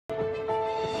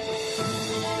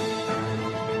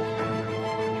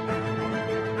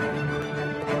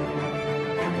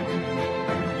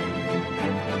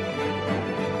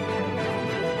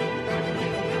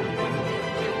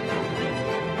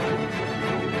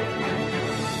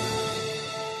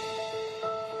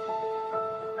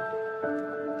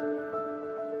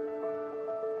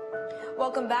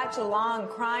Welcome back to the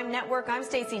Law&Crime Network. I'm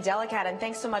Stacey Delicat, and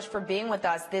thanks so much for being with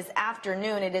us this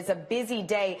afternoon. It is a busy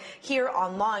day here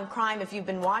on Law&Crime. If you've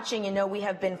been watching, you know we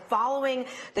have been following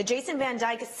the Jason Van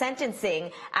Dyke sentencing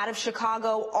out of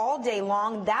Chicago all day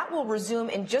long. That will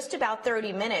resume in just about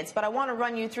 30 minutes, but I want to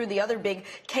run you through the other big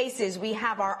cases we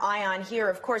have our eye on here.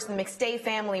 Of course, the McStay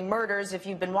family murders. If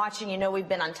you've been watching, you know we've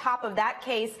been on top of that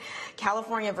case.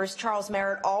 California versus Charles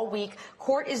Merritt all week.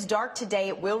 Court is dark today.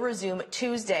 It will resume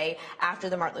Tuesday after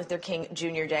the Martin Luther King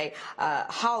Jr. Day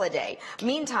holiday.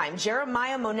 Meantime,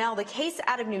 Jeremiah Monell, the case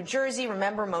out of New Jersey.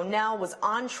 Remember, Monell was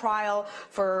on trial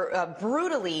for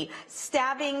brutally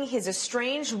stabbing his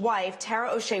estranged wife, Tara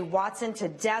O'Shea Watson, to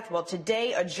death. Well,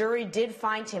 today a jury did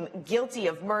find him guilty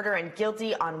of murder and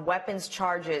guilty on weapons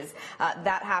charges.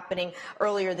 That happening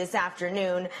earlier this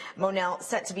afternoon. Monell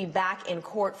set to be back in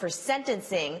court for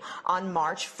sentencing on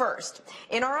March 1st.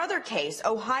 In our other case,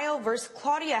 Ohio versus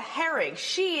Claudia Herrig,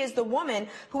 she is the woman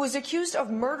who was accused of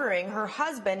murdering her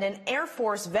husband, an Air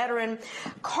Force veteran,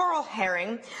 Carl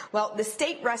Herring. Well, the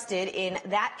state rested in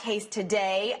that case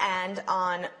today, and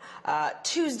on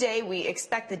Tuesday, we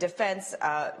expect the defense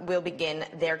will begin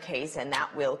their case, and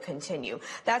that will continue.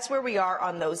 That's where we are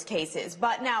on those cases.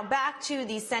 But now back to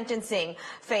the sentencing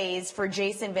phase for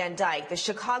Jason Van Dyke, the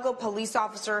Chicago police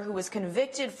officer who was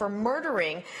convicted for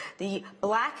murdering the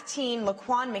black teen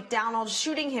Laquan McDonald,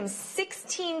 shooting him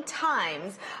 16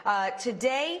 times.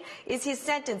 Today is his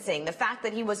sentencing. The fact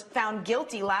that he was found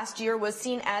guilty last year was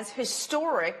seen as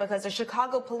historic because a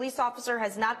Chicago police officer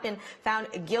has not been found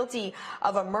guilty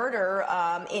of a murder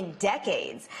in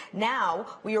decades. Now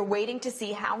we are waiting to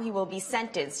see how he will be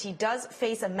sentenced. He does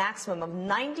face a maximum of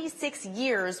 96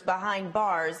 years behind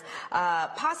bars,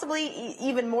 possibly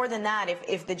even more than that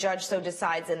if the judge so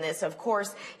decides in this. Of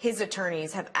course, his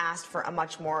attorneys have asked for a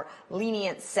much more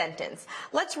lenient sentence.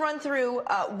 Let's run through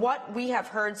what we have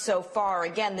heard so far.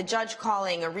 Again, the judge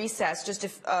calling a recess just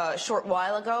a short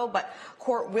while ago, but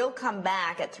court will come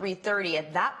back at 3:30.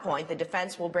 At that point, the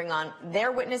defense will bring on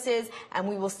their witnesses, and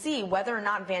we will see whether or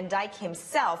not Van Dyke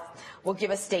himself will give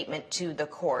a statement to the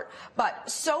court. But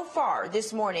so far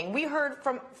this morning, we heard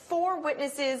from 4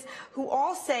 witnesses who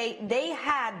all say they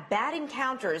had bad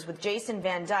encounters with Jason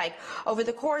Van Dyke over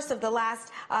the course of the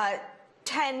last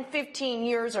 10, 15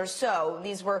 years or so.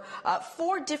 These were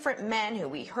 4 different men who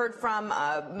we heard from,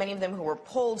 many of them who were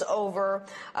pulled over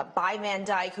by Van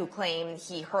Dyke, who claimed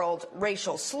he hurled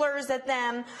racial slurs at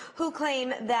them, who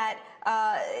claim that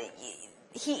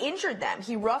he injured them,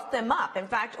 he roughed them up. In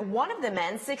fact, one of the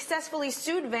men successfully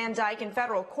sued Van Dyke in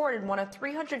federal court and won a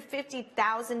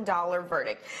 $350,000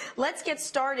 verdict. Let's get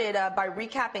started by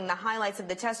recapping the highlights of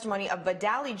the testimony of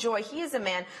Vidali Joy. He is a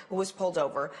man who was pulled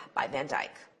over by Van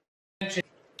Dyke.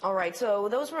 All right, so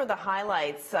those were the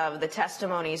highlights of the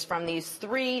testimonies from these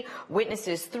 3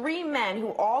 witnesses, 3 men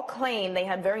who all claim they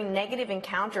had very negative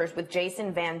encounters with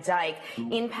Jason Van Dyke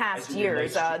in past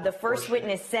years. The first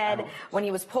witness said when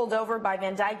he was pulled over by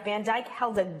Van Dyke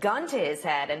held a gun to his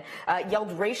head and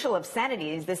yelled racial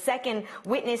obscenities. The second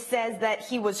witness says that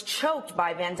he was choked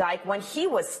by Van Dyke when he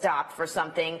was stopped for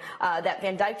something, that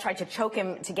Van Dyke tried to choke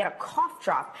him to get a cough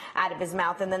drop out of his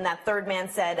mouth. And then that third man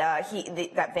said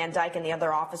that Van Dyke and the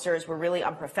other officers were really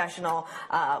unprofessional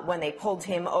when they pulled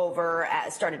him over.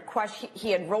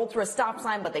 He had rolled through a stop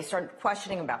sign, but they started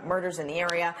questioning about murders in the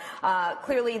area.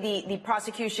 Clearly, the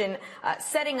prosecution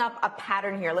setting up a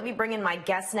pattern here. Let me bring in my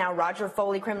guests now: Roger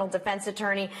Foley, criminal defense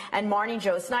attorney, and Marnie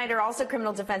Jo Snyder, also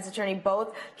criminal defense attorney,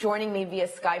 both joining me via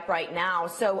Skype right now.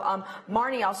 So,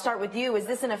 Marnie, I'll start with you. Is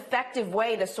this an effective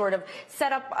way to sort of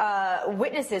set up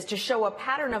witnesses to show a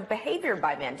pattern of behavior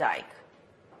by Van Dyke?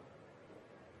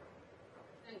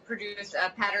 Produce a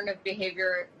pattern of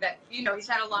behavior that, you know, he's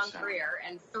had a long career,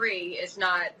 and 3 is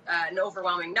not an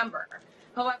overwhelming number.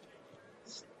 However,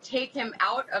 take him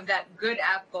out of that good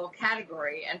apple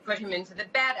category and put him into the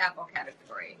bad apple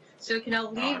category, so it can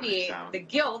alleviate the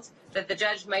guilt that the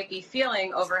judge might be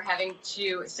feeling over having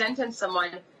to sentence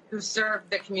someone who served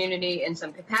the community in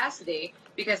some capacity,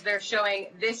 because they're showing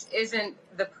this isn't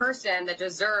the person that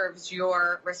deserves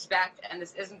your respect, and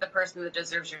this isn't the person that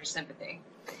deserves your sympathy.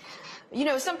 You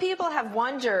know, some people have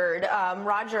wondered,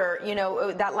 Roger, you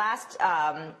know, that last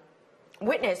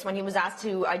witness, when he was asked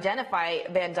to identify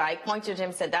Van Dyke, pointed to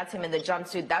him, said that's him in the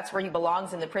jumpsuit, that's where he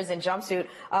belongs, in the prison jumpsuit.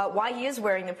 Why he is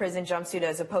wearing the prison jumpsuit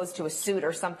as opposed to a suit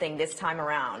or something this time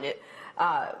around.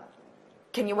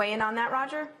 Can you weigh in on that,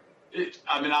 Roger?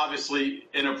 I mean, obviously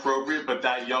inappropriate, but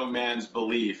that young man's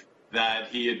belief that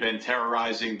he had been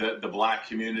terrorizing the black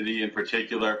community in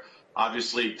particular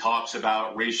obviously talks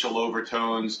about racial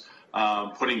overtones,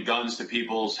 putting guns to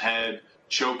people's head,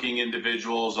 choking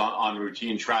individuals on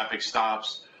routine traffic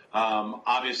stops.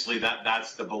 Obviously,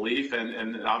 that's the belief,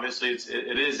 and obviously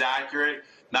it is accurate,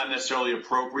 not necessarily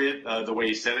appropriate the way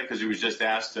he said it, because he was just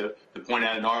asked to point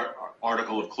out an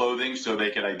article of clothing so they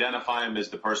could identify him as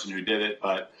the person who did it.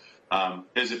 But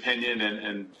his opinion,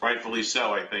 and rightfully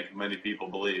so, I think many people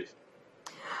believe.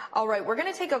 All right, we're going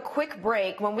to take a quick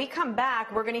break. When we come back,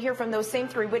 we're going to hear from those same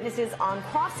three witnesses on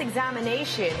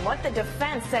cross-examination, what the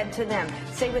defense said to them.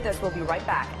 Stay with us. We'll be right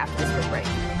back after this quick break.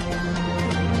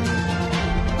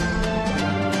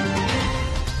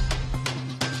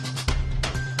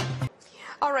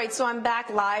 All right, so I'm back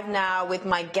live now with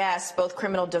my guests, both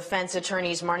criminal defense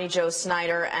attorneys Marnie Jo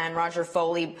Snyder and Roger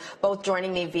Foley, both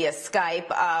joining me via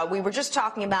Skype. We were just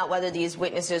talking about whether these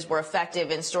witnesses were effective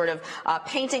in sort of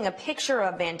painting a picture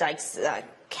of Van Dyke's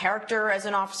character as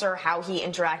an officer, how he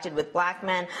interacted with black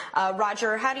men.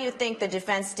 Roger, how do you think the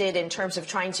defense did in terms of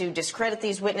trying to discredit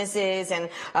these witnesses and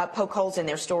poke holes in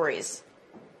their stories?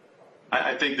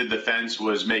 I think the defense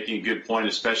was making a good point,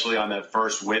 especially on that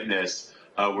first witness,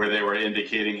 where they were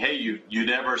indicating, hey, you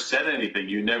never said anything.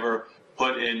 You never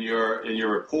put in your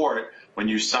report when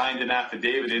you signed an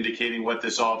affidavit indicating what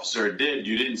this officer did.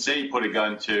 You didn't say he put a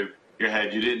gun to your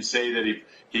head. You didn't say that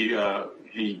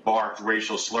he barked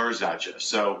racial slurs at you.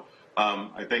 So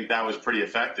I think that was pretty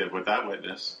effective with that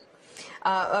witness.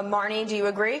 Marnie, do you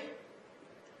agree?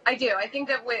 I do. I think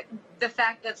that with the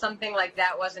fact that something like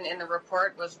that wasn't in the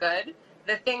report was good.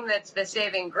 The thing that's the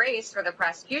saving grace for the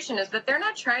prosecution is that they're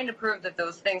not trying to prove that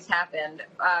those things happened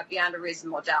beyond a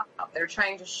reasonable doubt. They're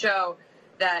trying to show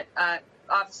that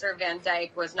Officer Van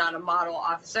Dyke was not a model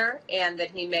officer and that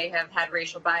he may have had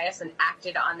racial bias and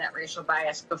acted on that racial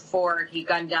bias before he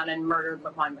gunned down and murdered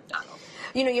LaQuan McDonald.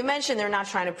 You know, you mentioned they're not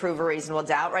trying to prove a reasonable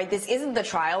doubt, right? This isn't the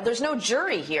trial. There's no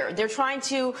jury here. They're trying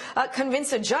to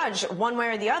convince a judge one way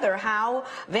or the other how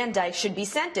Van Dyke should be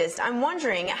sentenced. I'm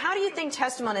wondering, how do you think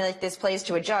testimony like this plays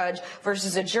to a judge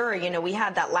versus a jury? You know, we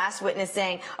had that last witness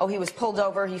saying, oh, he was pulled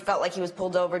over. He felt like he was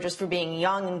pulled over just for being a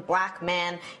young black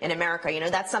man in America. You know,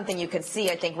 that's something you could see,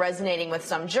 I think, resonating with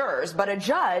some jurors. But a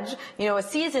judge, you know, a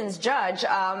seasoned judge,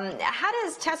 how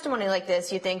does testimony like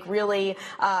this, you think, really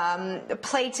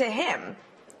play to him?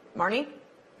 Marnie?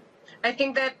 I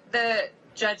think that the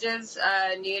judges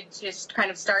need to kind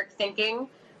of start thinking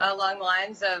along the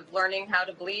lines of learning how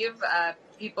to believe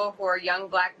people who are young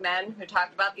black men who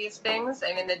talk about these things.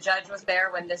 I mean, the judge was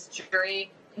there when this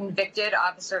jury convicted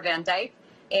Officer Van Dyke.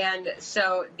 And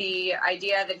so the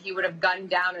idea that he would have gunned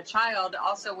down a child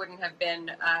also wouldn't have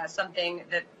been something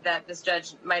that this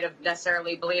judge might have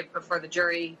necessarily believed before the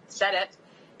jury said it.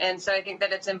 And so I think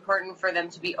that it's important for them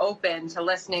to be open to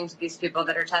listening to these people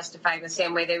that are testifying the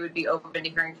same way they would be open to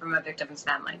hearing from a victim's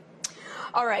family.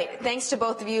 All right. Thanks to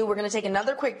both of you. We're going to take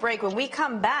another quick break. When we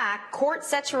come back, court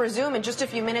set to resume in just a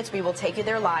few minutes. We will take you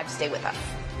there live. Stay with us.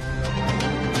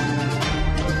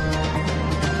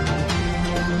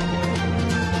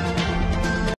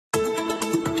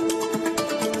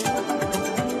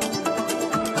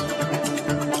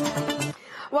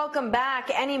 Welcome back.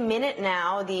 Any minute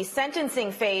now, the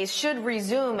sentencing phase should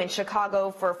resume in Chicago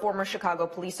for former Chicago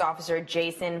police officer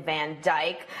Jason Van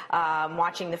Dyke.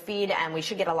 Watching the feed, and we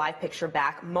should get a live picture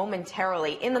back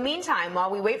momentarily. In the meantime, while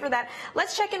we wait for that,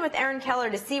 let's check in with Aaron Keller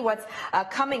to see what's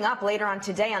coming up later on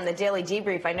today on the Daily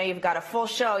Debrief. I know you've got a full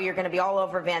show. You're going to be all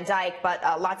over Van Dyke, but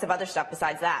lots of other stuff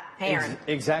besides that. Hey, Aaron.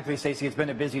 Exactly, Stacey. It's been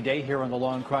a busy day here on the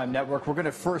Law&Crime Network. We're going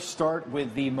to first start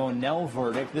with the Monell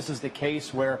verdict. This is the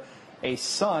case where a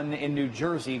son in New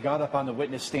Jersey got up on the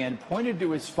witness stand, pointed to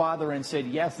his father and said,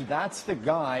 yes, that's the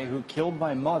guy who killed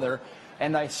my mother,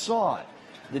 and I saw it.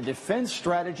 The defense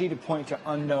strategy to point to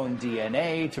unknown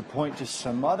DNA, to point to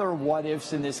some other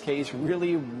what-ifs in this case,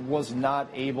 really was not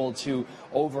able to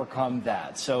overcome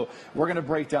that. So we're going to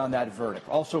break down that verdict.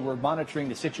 Also, we're monitoring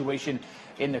the situation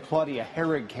in the Claudia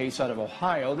Herrig case out of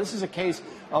Ohio. This is a case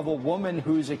of a woman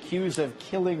who's accused of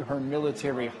killing her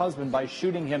military husband by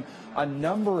shooting him a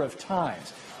number of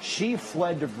times. She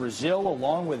fled to Brazil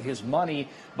along with his money,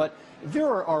 but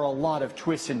there are a lot of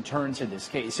twists and turns in this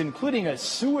case, including a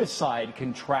suicide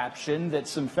contraption that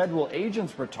some federal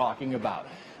agents were talking about.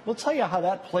 We'll tell you how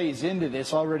that plays into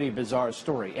this already bizarre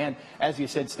story. And as you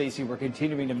said, Stacey, we're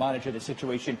continuing to monitor the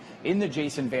situation in the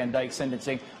Jason Van Dyke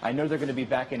sentencing. I know they're going to be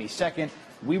back any second.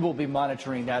 We will be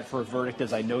monitoring that for a verdict,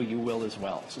 as I know you will as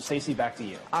well. So, Stacey, back to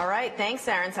you. All right. Thanks,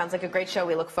 Aaron. Sounds like a great show.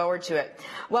 We look forward to it.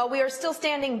 Well, we are still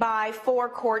standing by for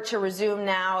court to resume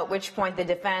now, at which point the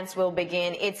defense will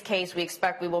begin its case. We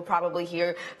expect we will probably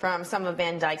hear from some of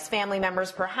Van Dyke's family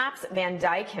members, perhaps Van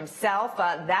Dyke himself.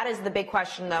 That is the big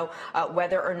question, though,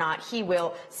 whether or not he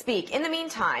will speak. In the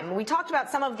meantime, we talked about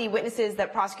some of the witnesses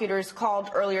that prosecutors called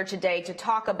earlier today to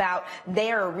talk about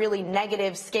their really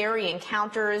negative, scary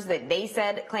encounters that they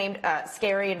said claimed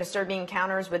scary and disturbing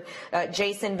encounters with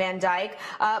Jason Van Dyke.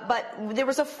 But there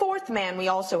was a fourth man we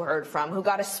also heard from who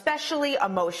got especially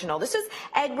emotional. This is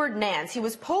Edward Nance. He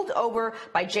was pulled over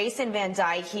by Jason Van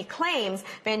Dyke. He claims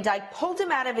Van Dyke pulled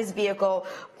him out of his vehicle,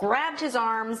 grabbed his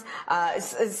arms,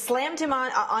 slammed him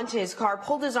onto his car,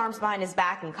 pulled his arms behind his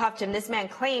back and cuffed him. This man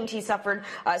claimed he suffered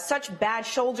such bad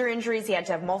shoulder injuries he had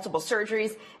to have multiple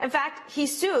surgeries. In fact, he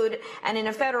sued, and in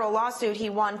a federal lawsuit, he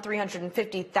won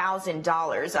 $350,000.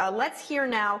 Let's hear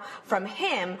now from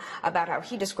him about how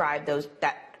he described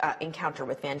that encounter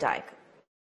with Van Dyke.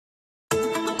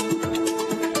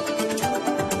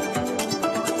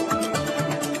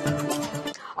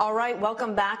 All right,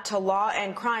 welcome back to Law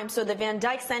and Crime. So the Van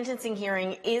Dyke sentencing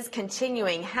hearing is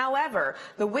continuing. However,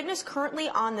 the witness currently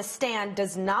on the stand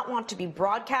does not want to be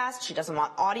broadcast. She doesn't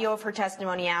want audio of her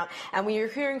testimony out. And we are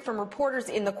hearing from reporters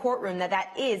in the courtroom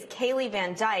that is Kaylee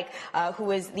Van Dyke, who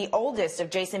is the oldest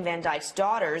of Jason Van Dyke's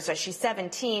daughters. She's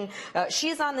 17.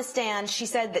 She's on the stand. She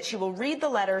said that she will read the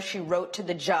letter she wrote to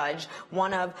the judge,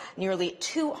 one of nearly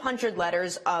 200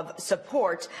 letters of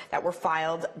support that were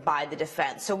filed by the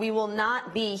defense. So we will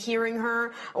not be hearing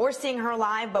her or seeing her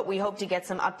live, but we hope to get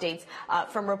some updates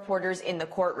from reporters in the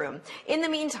courtroom. In the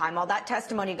meantime, while that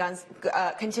testimony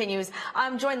continues,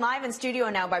 I'm joined live in studio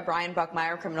now by Brian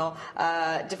Buckmeyer, criminal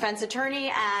defense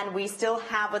attorney, and we still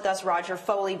have with us Roger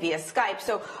Foley via Skype.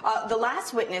 So the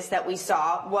last witness that we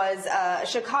saw was a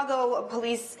Chicago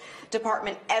Police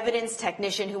Department evidence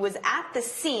technician who was at the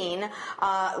scene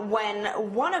when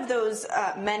one of those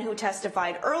men who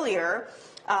testified earlier,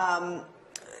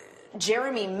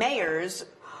 Jeremy Mayers,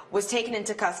 was taken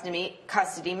into custody.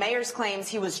 Mayers claims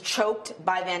he was choked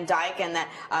by Van Dyke and that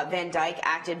Van Dyke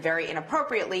acted very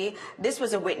inappropriately. This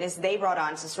was a witness they brought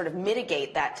on to sort of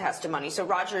mitigate that testimony. So,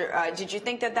 Roger, did you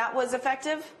think that was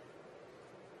effective?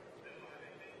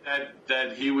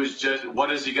 That he was just,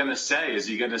 what is he going to say? Is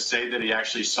he going to say that he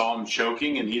actually saw him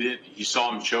choking and he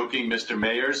saw him choking Mr.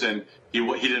 Mayers and he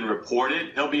didn't report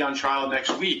it? He'll be on trial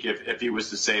next week if he was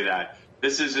to say that.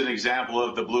 This is an example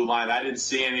of the blue line. I didn't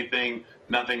see anything,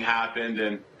 nothing happened,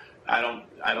 and I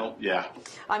don't, yeah.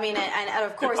 I mean, and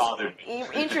of course,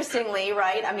 interestingly,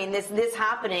 right, I mean, this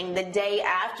happening the day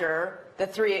after the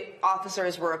three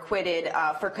officers were acquitted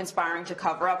for conspiring to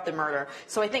cover up the murder.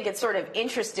 So I think it's sort of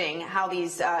interesting how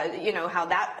these, how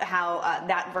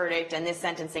that verdict and this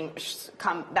sentencing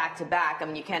come back to back. I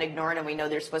mean, you can't ignore it, and we know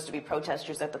there's supposed to be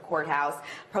protesters at the courthouse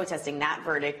protesting that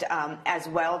verdict as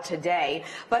well today.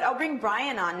 But I'll bring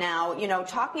Brian on now,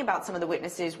 talking about some of the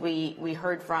witnesses we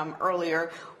heard from earlier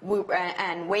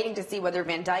and waiting to see whether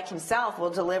Van Dyke himself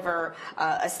will deliver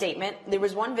a statement. There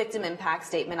was one victim impact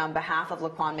statement on behalf of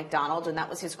Laquan McDonald, and that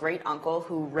was his great uncle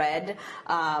who read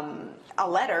a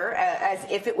letter as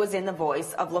if it was in the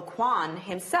voice of Laquan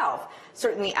himself.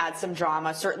 Certainly adds some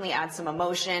drama, certainly adds some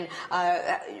emotion.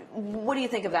 What do you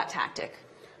think of that tactic?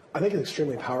 I think it's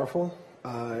extremely powerful.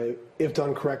 If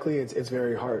done correctly, it's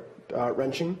very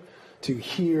heart-wrenching to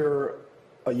hear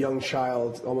a young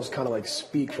child almost kind of like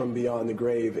speak from beyond the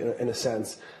grave in a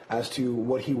sense as to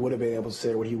what he would have been able to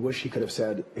say or what he wished he could have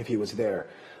said if he was there.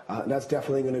 That's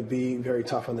definitely going to be very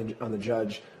tough on the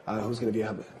judge who's going to be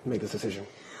able to make this decision.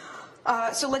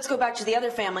 So let's go back to the other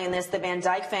family in this, the Van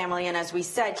Dyke family. And as we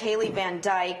said, Kaylee Van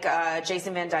Dyke,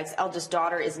 Jason Van Dyke's eldest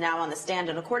daughter, is now on the stand.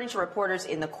 And according to reporters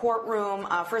in the courtroom,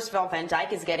 first of all, Van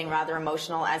Dyke is getting rather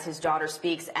emotional as his daughter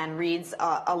speaks and reads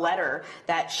a letter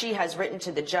that she has written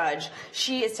to the judge.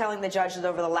 She is telling the judge that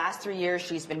over the last 3 years,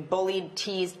 she's been bullied,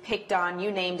 teased, picked on,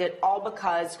 you named it, all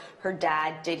because her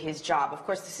dad did his job. Of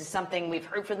course, this is something we've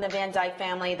heard from the Van Dyke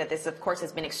family, that this, of course,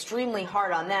 has been extremely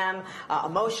hard on them,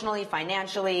 emotionally,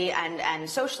 financially, and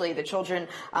socially. The children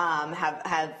have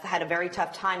had a very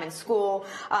tough time in school.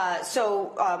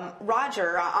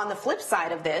 Roger, on the flip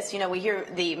side of this, we hear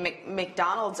the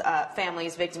McDonald's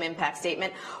family's victim impact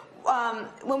statement.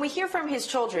 When we hear from his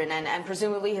children and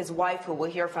presumably his wife, who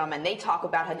we'll hear from, and they talk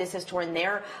about how this has torn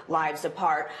their lives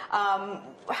apart,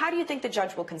 how do you think the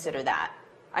judge will consider that?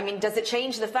 I mean, does it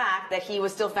change the fact that he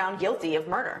was still found guilty of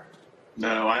murder?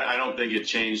 No, I don't think it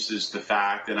changes the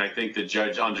fact, and I think the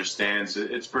judge understands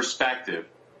it's perspective.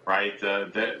 right?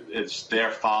 It's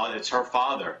their father, it's her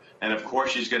father. And of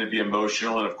course she's going to be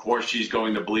emotional, and of course she's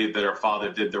going to believe that her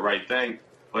father did the right thing.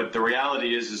 But the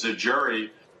reality is a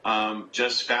jury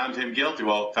just found him guilty.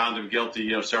 Well, found him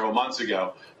guilty, several months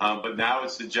ago. But now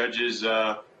it's the judge's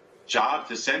job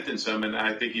to sentence him, and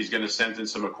I think he's going to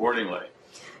sentence him accordingly.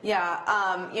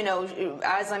 Yeah,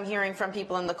 as I'm hearing from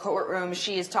people in the courtroom,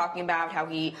 she is talking about how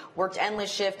he worked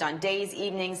endless shift on days,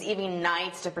 evenings, even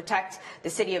nights to protect the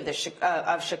city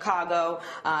of Chicago,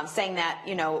 saying that,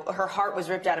 her heart was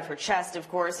ripped out of her chest, of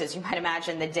course, as you might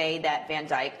imagine, the day that Van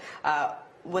Dyke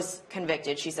was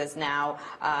convicted. She says now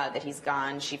that he's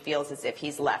gone, she feels as if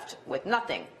he's left with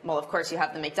nothing. Well, of course, you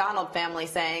have the McDonald family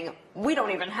saying, we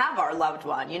don't even have our loved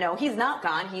one. He's not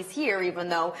gone. He's here, even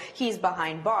though he's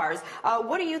behind bars.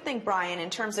 What do you think, Brian,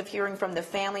 in terms of hearing from the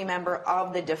family member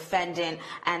of the defendant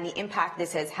and the impact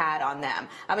this has had on them?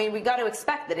 I mean, we got to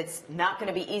expect that it's not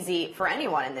going to be easy for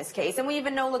anyone in this case. And we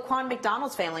even know Laquan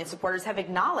McDonald's family and supporters have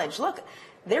acknowledged, look,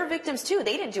 they're victims too.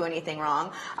 They didn't do anything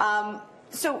wrong.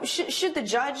 So should the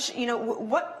judge,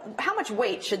 how much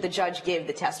weight should the judge give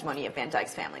the testimony of Van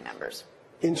Dyke's family members?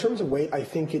 In terms of weight, I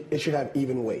think it should have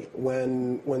even weight.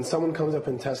 When someone comes up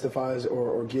and testifies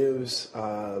or gives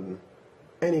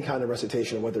any kind of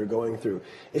recitation of what they're going through,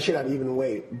 it should have even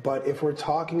weight. But if we're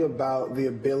talking about the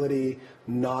ability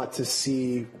not to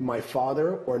see my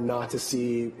father or not to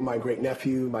see my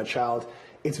great-nephew, my child,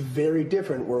 it's very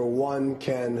different where one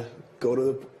can go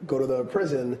to the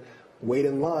prison, wait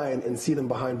in line and see them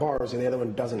behind bars, and the other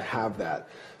one doesn't have that.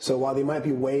 So while they might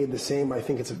be weighed the same, I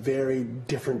think it's very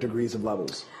different degrees of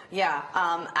levels. Yeah,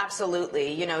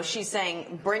 absolutely. She's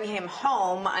saying bring him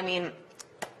home. I mean,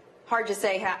 hard to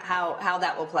say how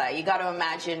that will play. You got to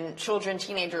imagine children,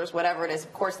 teenagers, whatever it is,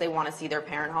 of course they want to see their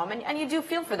parent home, and you do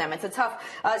feel for them. It's a tough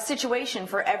situation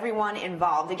for everyone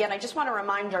involved. Again, I just want to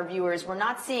remind our viewers, we're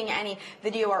not seeing any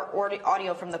video or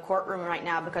audio from the courtroom right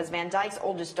now because Van Dyke's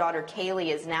oldest daughter,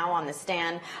 Kaylee, is now on the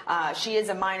stand. She is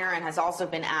a minor and has also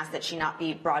been asked that she not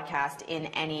be broadcast in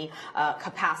any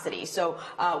capacity. So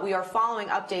we are following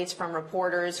updates from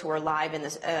reporters who are live in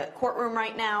this courtroom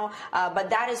right now, but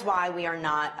that is why we are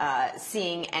not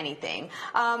seeing anything.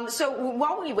 So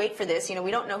while we wait for this,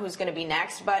 we don't know who's going to be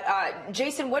next, but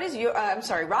Jason,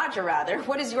 Roger,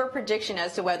 what is your prediction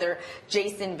as to whether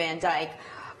Jason Van Dyke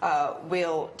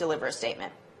will deliver a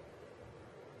statement?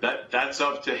 That's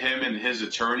up to him and his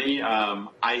attorney.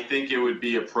 I think it would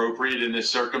be appropriate in this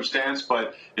circumstance,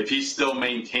 but if he's still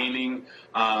maintaining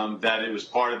that it was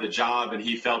part of the job and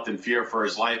he felt in fear for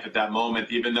his life at that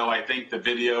moment, even though I think the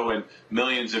video and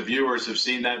millions of viewers have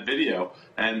seen that video,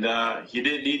 and he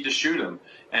didn't need to shoot him.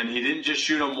 And he didn't just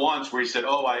shoot him once where he said,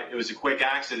 it was a quick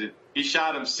accident. He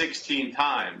shot him 16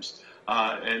 times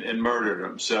and murdered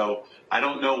him. So I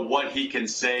don't know what he can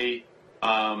say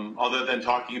other than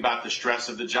talking about the stress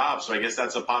of the job. So I guess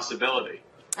that's a possibility.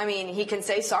 I mean, he can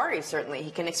say sorry, certainly. He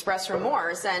can express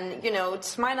remorse. And,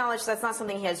 to my knowledge, that's not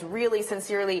something he has really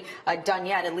sincerely done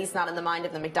yet, at least not in the mind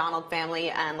of the McDonald family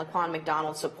and Laquan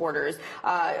McDonald supporters.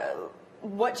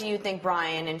 What do you think,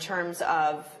 Brian, in terms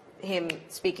of him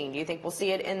speaking? Do you think we'll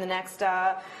see it in the next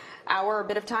hour or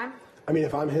bit of time? I mean,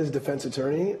 if I'm his defense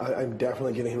attorney, I'm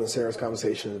definitely giving him a serious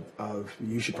conversation of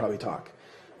you should probably talk.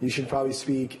 You should probably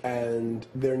speak, and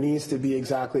there needs to be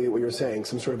exactly what you're saying,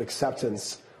 some sort of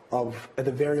acceptance of, at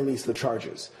the very least, the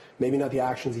charges. Maybe not the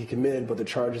actions he committed, but the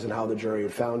charges and how the jury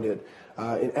had found it.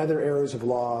 In other areas of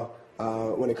law,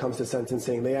 when it comes to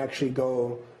sentencing, they actually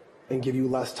go and give you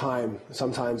less time,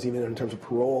 sometimes even in terms of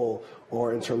parole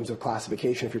or in terms of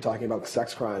classification, if you're talking about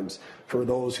sex crimes, for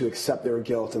those who accept their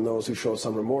guilt and those who show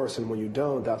some remorse. And when you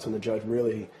don't, that's when the judge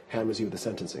really hammers you with the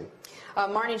sentencing.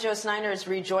 Marnie Jo Snyder is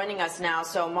rejoining us now.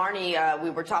 So, Marnie, we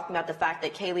were talking about the fact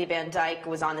that Kaylee Van Dyke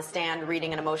was on the stand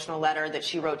reading an emotional letter that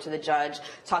she wrote to the judge,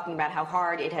 talking about how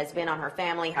hard it has been on her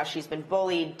family, how she's been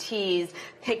bullied, teased,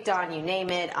 picked on, you name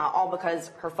it, all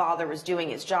because her father was doing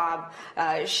his job.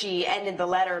 She ended the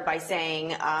letter by saying,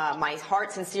 my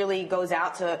heart sincerely goes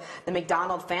out to the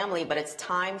McDonald family, but it's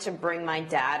time to bring my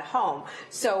dad home.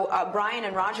 So Brian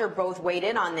and Roger both weighed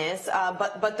in on this,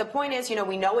 but the point is,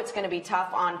 we know it's going to be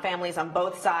tough on families on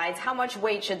both sides. How much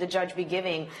weight should the judge be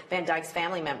giving Van Dyke's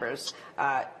family members'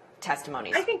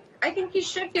 testimonies? I think he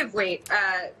should give weight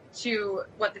to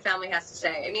what the family has to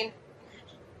say. I mean,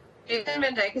 Jason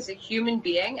Van Dyke is a human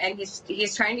being, and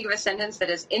he's trying to give a sentence that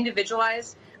is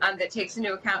individualized, that takes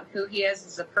into account who he is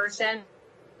as a person.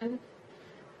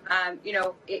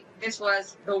 This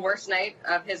was the worst night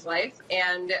of his life,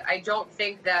 and I don't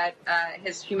think that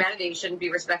his humanity shouldn't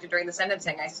be respected during the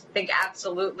sentencing. I think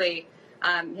absolutely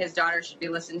his daughter should be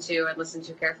listened to and listened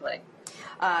to carefully.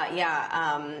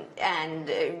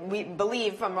 And we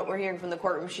believe from what we're hearing from the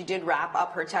courtroom, she did wrap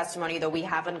up her testimony, though we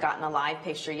haven't gotten a live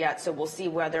picture yet. So we'll see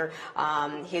whether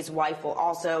his wife will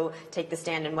also take the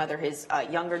stand and whether his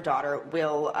younger daughter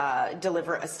will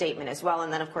deliver a statement as well.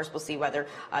 And then, of course, we'll see whether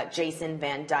Jason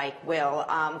Van Dyke will.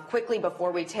 Quickly,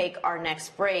 before we take our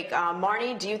next break,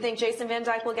 Marnie, do you think Jason Van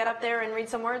Dyke will get up there and read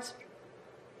some words?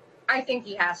 I think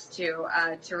he has to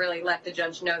really let the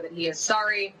judge know that he is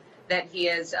sorry, that he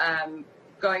is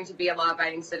going to be a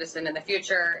law-abiding citizen in the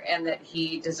future, and that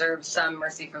he deserves some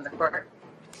mercy from the court.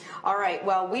 All right.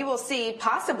 Well, we will see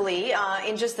possibly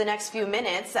in just the next few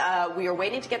minutes. We are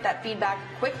waiting to get that feedback.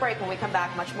 Quick break. When we come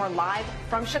back, much more live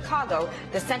from Chicago,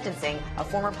 the sentencing of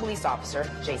former police officer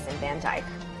Jason Van Dyke.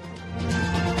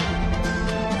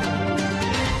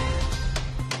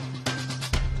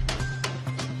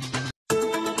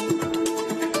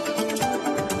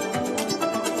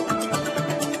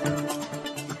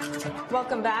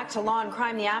 Welcome back to Law and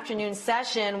Crime, the afternoon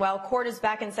session. Well, court is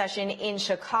back in session in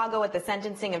Chicago at the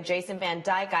sentencing of Jason Van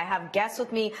Dyke. I have guests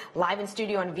with me live in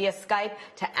studio and via Skype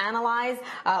to analyze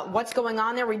what's going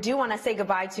on there. We do want to say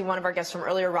goodbye to one of our guests from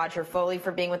earlier, Roger Foley,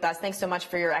 for being with us. Thanks so much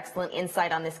for your excellent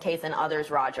insight on this case and others,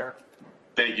 Roger.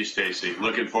 Thank you, Stacey.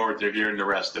 Looking forward to hearing the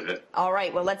rest of it. All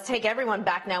right. Well, let's take everyone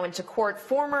back now into court.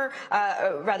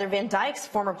 Van Dyke's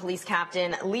former police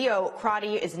captain, Leo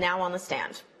Crotty, is now on the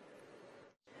stand.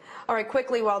 All right,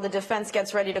 quickly, while the defense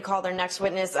gets ready to call their next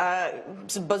witness,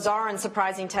 some bizarre and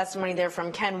surprising testimony there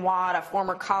from Ken Watt, a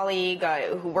former colleague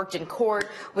who worked in court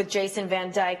with Jason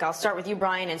Van Dyke. I'll start with you,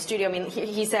 Brian, in studio. I mean,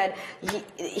 he said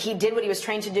he did what he was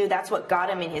trained to do. That's what got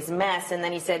him in his mess. And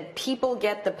then he said, people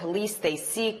get the police they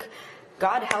seek.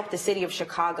 God help the city of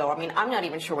Chicago. I mean, I'm not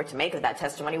even sure what to make of that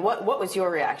testimony. What was your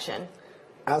reaction?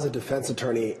 As a defense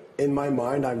attorney, in my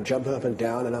mind, I'm jumping up and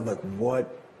down, and I'm like,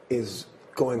 what is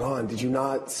going on? Did you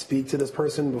not speak to this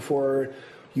person before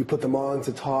you put them on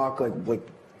to talk? Like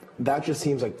that just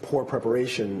seems like poor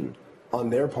preparation on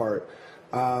their part.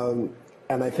 And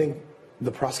I think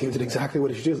the prosecutor did exactly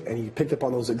what he should do, and he picked up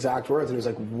on those exact words, and he was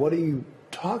like, what are you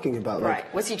talking about? Right.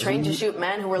 Like, was he trained to shoot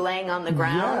men who were laying on the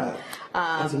ground?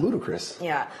 Yeah. That's ludicrous.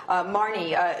 Yeah.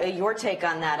 Marnie, your take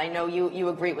on that. I know you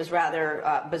agree it was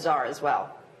rather bizarre as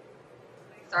well.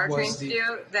 Are trained to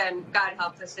do, then God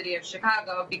help the city of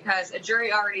Chicago, because a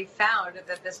jury already found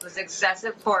that this was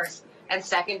excessive force and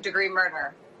second-degree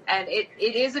murder. And it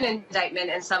is an indictment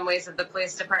in some ways of the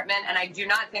police department, and I do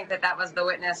not think that that was the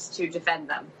witness to defend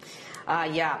them.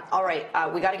 Yeah. All right.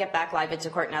 We got to get back live into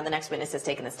court now. The next witness has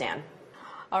taken the stand.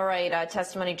 All right,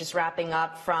 testimony just wrapping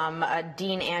up from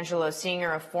Dean Angelo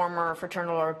Sr., a former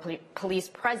fraternal order police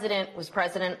president,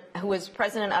 who was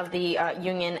president of the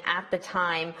union at the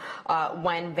time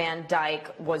when Van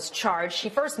Dyke was charged. He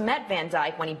first met Van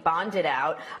Dyke when he bonded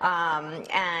out,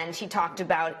 and he talked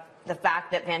about the fact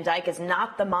that Van Dyke is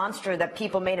not the monster that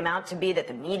people made him out to be, that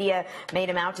the media made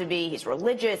him out to be. He's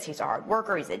religious, he's a hard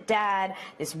worker, he's a dad.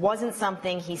 This wasn't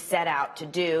something he set out to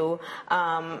do.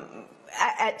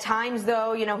 At times,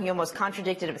 though, he almost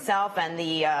contradicted himself, and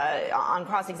on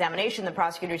cross-examination, the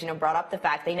prosecutors, brought up the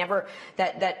fact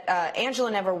that Angela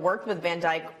never worked with Van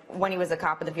Dyke when he was a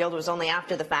cop in the field. It was only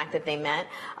after the fact that they met.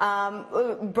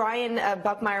 Brian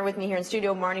Buckmeyer with me here in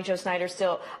studio, Marnie Jo Snyder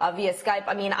still via Skype.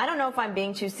 I mean, I don't know if I'm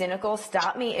being too cynical.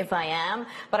 Stop me if I am,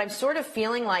 but I'm sort of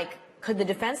feeling like, could the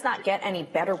defense not get any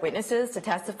better witnesses to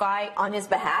testify on his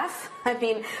behalf? I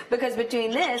mean, because between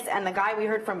this and the guy we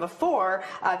heard from before,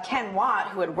 Ken Watt,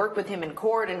 who had worked with him in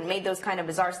court and made those kind of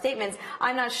bizarre statements,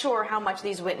 I'm not sure how much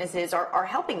these witnesses are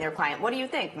helping their client. What do you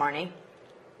think, Marnie?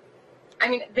 I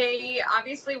mean, they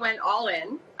obviously went all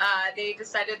in. They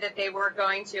decided that they were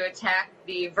going to attack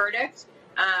the verdict,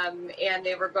 and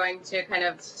they were going to kind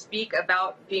of speak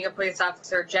about being a police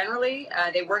officer generally.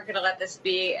 They weren't going to let this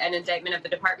be an indictment of the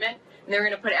department. And they're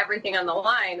going to put everything on the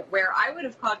line, where I would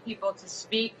have called people to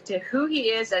speak to who he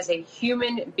is as a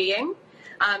human being.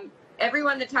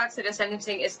 Everyone that talks at a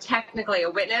sentencing is technically a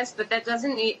witness, but that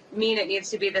doesn't mean it needs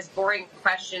to be this boring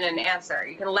question and answer.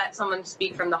 You can let someone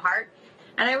speak from the heart.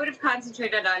 And I would have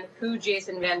concentrated on who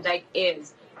Jason Van Dyke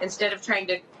is, instead of trying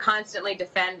to constantly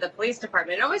defend the police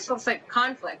department. It always looks like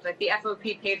conflict, like the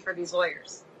FOP paid for these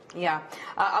lawyers. Yeah.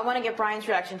 I want to get Brian's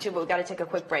reaction, too, but we've got to take a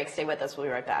quick break. Stay with us. We'll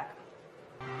be right back.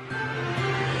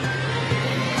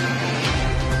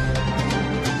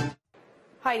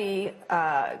 Heidi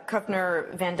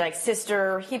Kuffner, Van Dyke's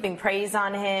sister, heaping praise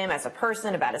on him as a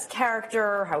person, about his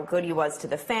character, how good he was to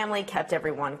the family, kept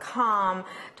everyone calm,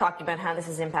 talked about how this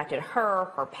has impacted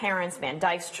her parents, Van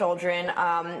Dyke's children.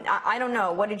 I don't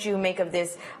know. What did you make of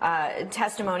this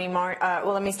testimony,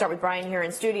 well, let me start with Brian here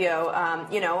in studio.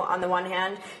 On the one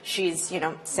hand, she's,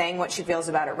 saying what she feels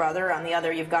about her brother. On the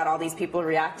other, you've got all these people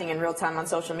reacting in real time on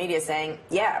social media saying,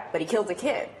 yeah, but he killed a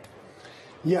kid.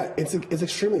 Yeah, it's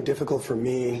extremely difficult for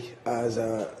me as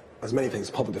many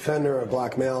things, public defender, a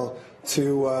black male,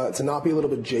 to not be a little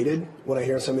bit jaded when I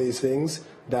hear some of these things,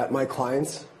 that my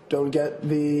clients don't get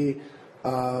the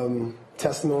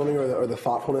testimony or the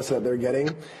thoughtfulness that they're getting.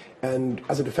 And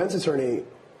as a defense attorney,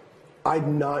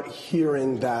 I'm not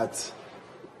hearing that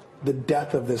the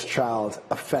death of this child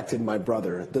affected my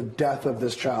brother. The death of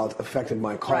this child affected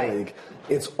my colleague. Right.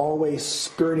 It's always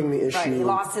skirting the issue. Right. He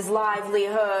lost his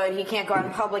livelihood. He can't go out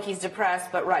in public. He's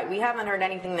depressed. But we haven't heard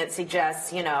anything that suggests,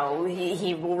 he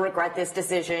will regret this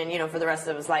decision, for the rest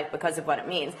of his life because of what it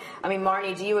means. I mean,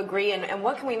 Marnie, do you agree? And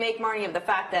what can we make, Marnie, of the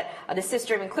fact that the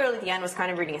sister, clearly at the end was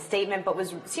kind of reading a statement, but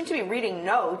seemed to be reading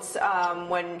notes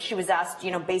when she was asked,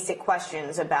 basic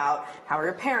questions about how are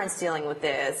your parents dealing with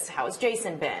this? How has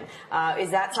Jason been?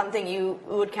 Is that something you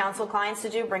would counsel clients to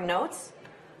do, bring notes?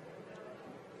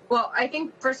 Well, I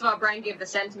think, first of all, Brian gave the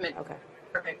sentiment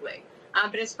perfectly.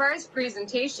 But as far as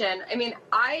presentation,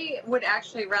 I would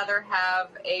actually rather have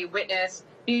a witness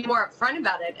be more upfront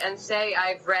about it and say,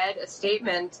 I've read a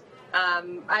statement.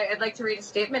 I'd like to read a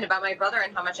statement about my brother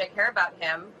and how much I care about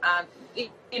him.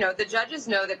 The judges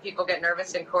know that people get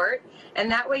nervous in court,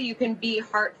 and that way you can be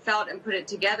heartfelt and put it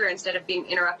together instead of being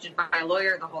interrupted by a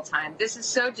lawyer the whole time. This is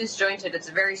so disjointed. It's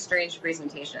a very strange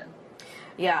presentation.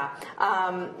 Yeah.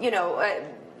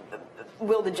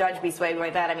 Will the judge be swayed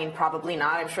by that? Probably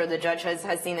not. I'm sure the judge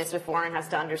has seen this before and has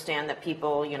to understand that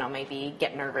people, maybe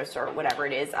get nervous or whatever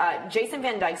it is. Jason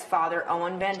Van Dyke's father,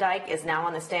 Owen Van Dyke, is now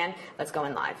on the stand. Let's go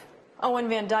in live. Owen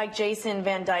Van Dyke, Jason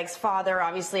Van Dyke's father,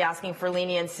 obviously asking for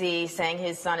leniency, saying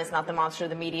his son is not the monster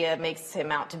the media makes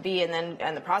him out to be,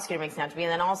 and the prosecutor makes him out to be,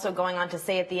 and then also going on to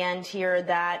say at the end here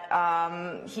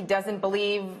that he doesn't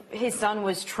believe his son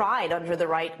was tried under the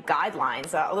right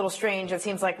guidelines. A little strange. It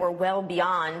seems like we're well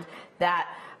beyond that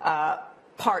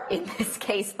part in this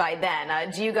case by then.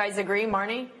 Do you guys agree,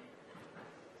 Marnie?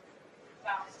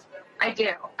 I do.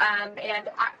 And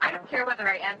I don't care whether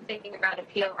I am thinking about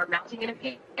appeal or mounting an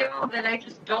appeal, then I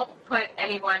just don't put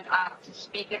anyone up to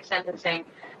speak at sentencing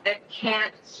that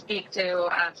can't speak to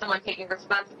someone taking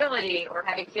responsibility or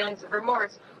having feelings of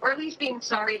remorse, or at least being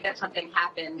sorry that something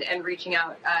happened and reaching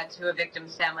out to a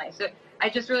victim's family. So I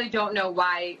just really don't know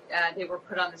why they were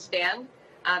put on the stand.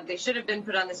 They should have been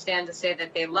put on the stand to say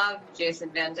that they love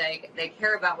Jason Van Dyke, they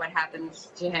care about what happens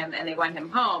to him, and they want him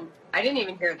home. I didn't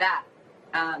even hear that.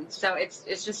 So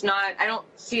it's just not, I don't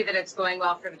see that it's going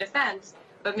well for the defense,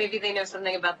 but maybe they know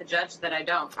something about the judge that I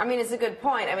don't. It's a good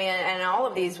point. And all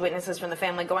of these witnesses from the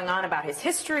family going on about his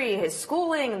history, his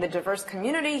schooling, the diverse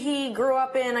community he grew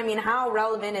up in. How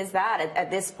relevant is that at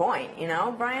this point,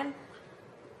 Brian?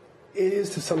 It is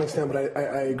to some extent, but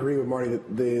I agree with Marty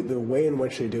that the way in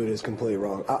which they do it is completely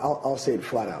wrong. I'll say it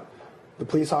flat out. The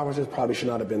police officers probably should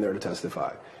not have been there to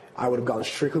testify. I would have gone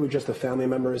strictly with just the family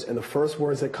members, and the first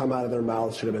words that come out of their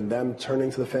mouths should have been them turning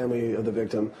to the family of the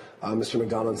victim, Mr.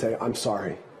 McDonald, and saying, I'm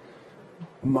sorry.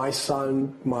 My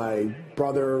son, my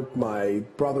brother, my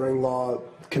brother-in-law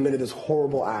committed this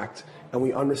horrible act, and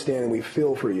we understand and we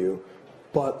feel for you.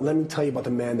 But let me tell you about the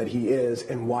man that he is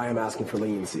and why I'm asking for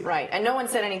leniency. Right. And no one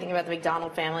said anything about the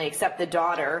McDonald family except the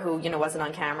daughter who, wasn't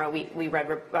on camera. We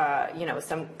read,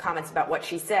 some comments about what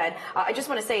she said. I just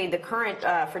want to say the current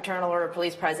Fraternal Order of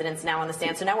Police president's now on the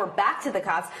stand. So now we're back to the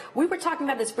cops. We were talking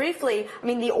about this briefly.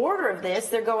 The order of this,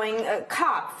 they're going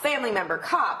cop, family member,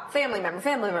 cop, family member,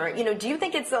 family member. Do you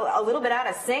think it's a little bit out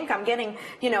of sync? I'm getting,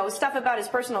 stuff about his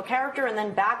personal character and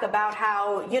then back about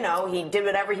how, he did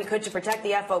whatever he could to protect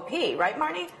the FOP, right,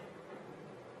 Marnie?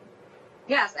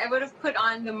 Yes, I would have put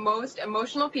on the most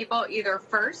emotional people either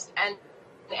first and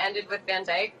ended with Van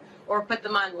Dyke, or put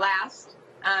them on last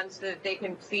so that they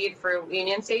can plead for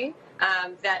leniency.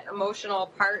 That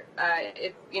emotional part,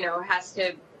 has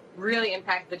to really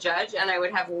impact the judge, and I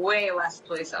would have way less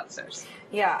police officers.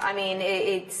 Yeah,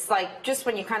 it's like just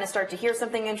when you kind of start to hear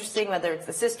something interesting, whether it's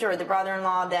the sister or the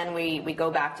brother-in-law, then we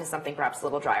go back to something perhaps a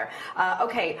little drier.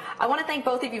 Okay, I want to thank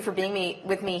both of you for being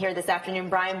with me here this afternoon.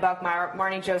 Brian Buckmeyer,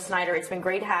 Marnie Jo Snyder, it's been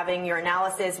great having your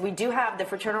analysis. We do have the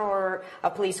Fraternal Order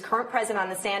of Police current president on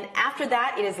the stand. After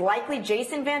that, it is likely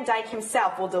Jason Van Dyke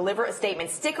himself will deliver a statement.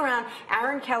 Stick around.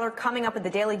 Aaron Keller coming up with the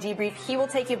Daily Debrief. He will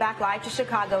take you back live to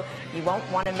Chicago. You won't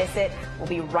want to miss miss it. We'll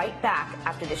be right back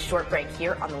after this short break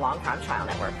here on the Law&Crime Trial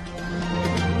Network.